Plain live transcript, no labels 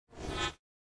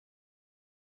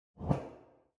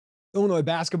Illinois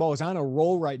basketball is on a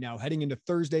roll right now, heading into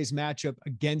Thursday's matchup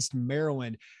against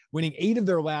Maryland, winning 8 of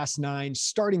their last 9,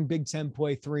 starting Big Ten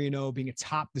play 3-0, being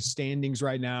atop the standings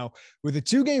right now with a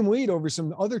 2-game lead over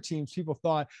some other teams people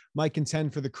thought might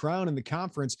contend for the crown in the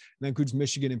conference, and that includes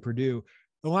Michigan and Purdue.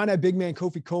 Illini big man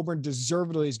Kofi Cockburn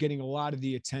deservedly is getting a lot of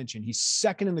the attention. He's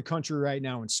second in the country right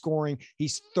now in scoring.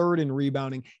 He's third in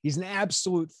rebounding. He's an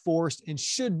absolute force and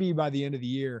should be, by the end of the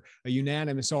year, a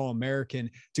unanimous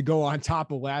All-American to go on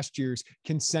top of last year's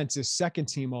consensus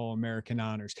second-team All-American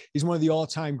honors. He's one of the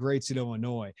all-time greats at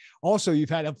Illinois. Also, you've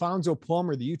had Alfonso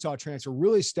Plummer, the Utah transfer,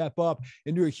 really step up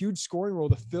into a huge scoring role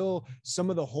to fill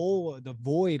some of the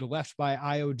void left by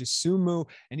Ayo Dosunmu,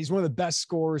 and he's one of the best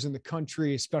scorers in the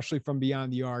country, especially from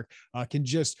beyond the arc, can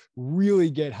just really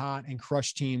get hot and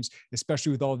crush teams,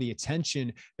 especially with all the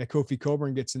attention that Kofi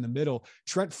Cockburn gets in the middle.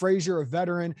 Trent Frazier, a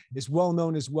veteran, is well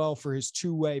known as well for his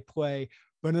two-way play.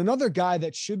 But another guy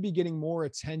that should be getting more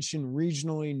attention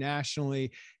regionally,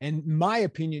 nationally, and in my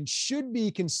opinion, should be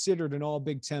considered an all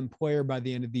Big Ten player by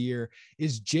the end of the year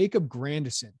is Jacob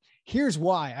Grandison. Here's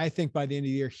why I think by the end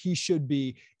of the year, he should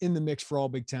be in the mix for all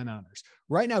Big Ten honors.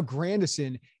 Right now,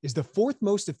 Grandison is the 4th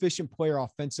most efficient player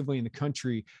offensively in the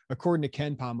country, according to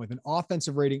KenPom, with an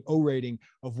offensive rating, O rating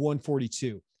of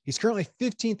 142. He's currently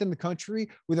 15th in the country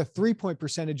with a 3-point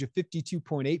percentage of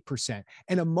 52.8%.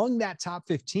 And among that top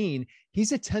 15,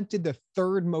 he's attempted the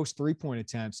 3rd most 3-point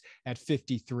attempts at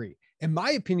 53. In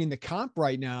my opinion, the comp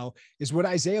right now is what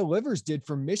Isaiah Livers did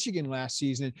for Michigan last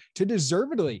season to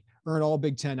deservedly earn all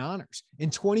Big Ten honors. In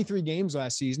 23 games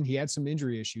last season, he had some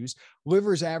injury issues.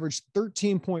 Livers averaged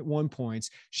 13.1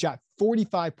 points, shot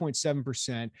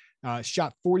 45.7%,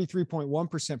 shot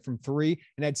 43.1% from 3,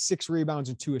 and had 6 rebounds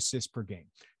and 2 assists per game.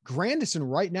 Grandison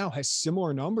right now has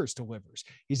similar numbers to Livers.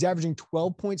 He's averaging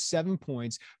 12.7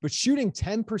 points, but shooting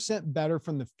 10% better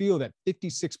from the field at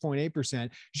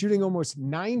 56.8%, shooting almost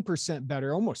 9%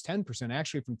 better, almost 10%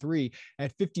 actually from 3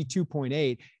 at 52.8,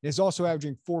 and is also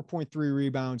averaging 4.3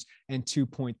 rebounds and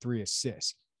 2.3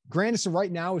 assists. Grandison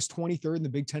right now is 23rd in the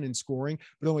Big Ten in scoring,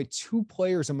 but only 2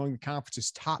 players among the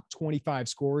conference's top 25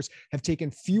 scorers have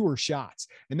taken fewer shots.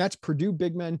 And that's Purdue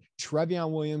big men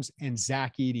Trevion Williams and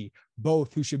Zach Edey,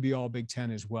 both who should be all Big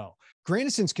Ten as well.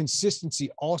 Grandison's consistency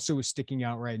also is sticking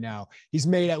out right now. He's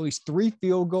made at least 3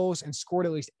 field goals and scored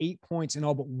at least 8 points in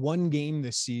all but 1 game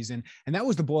this season. And that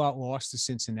was the blowout loss to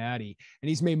Cincinnati. And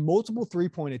he's made multiple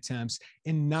 3-point attempts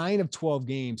in 9 of 12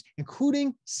 games,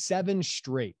 including 7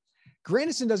 straight.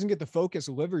 Grandison doesn't get the focus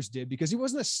Livers did because he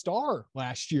wasn't a star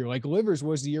last year like Livers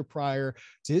was the year prior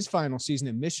to his final season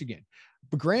at Michigan.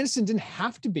 But Grandison didn't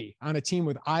have to be on a team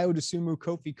with Ayo Dosunmu,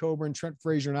 Kofi Cockburn, Trent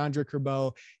Frazier, and Andre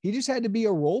Kerbel. He just had to be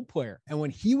a role player. And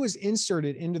when he was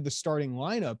inserted into the starting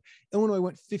lineup, Illinois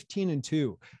went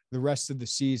 15-2 the rest of the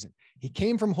season. He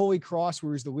came from Holy Cross,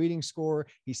 where he's the leading scorer.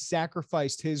 He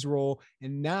sacrificed his role.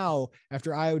 And now, after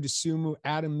Ayo Dosunmu,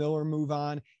 Adam Miller move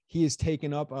on, he has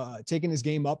taken his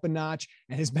game up a notch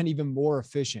and has been even more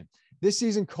efficient. This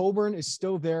season, Cockburn is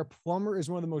still there. Plummer is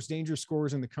one of the most dangerous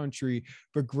scorers in the country,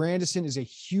 but Grandison is a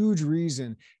huge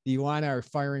reason the Illini are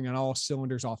firing on all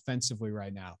cylinders offensively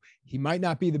right now. He might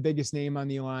not be the biggest name on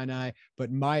the Illini,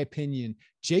 but in my opinion,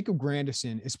 Jacob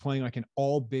Grandison is playing like an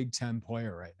all Big Ten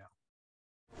player right now.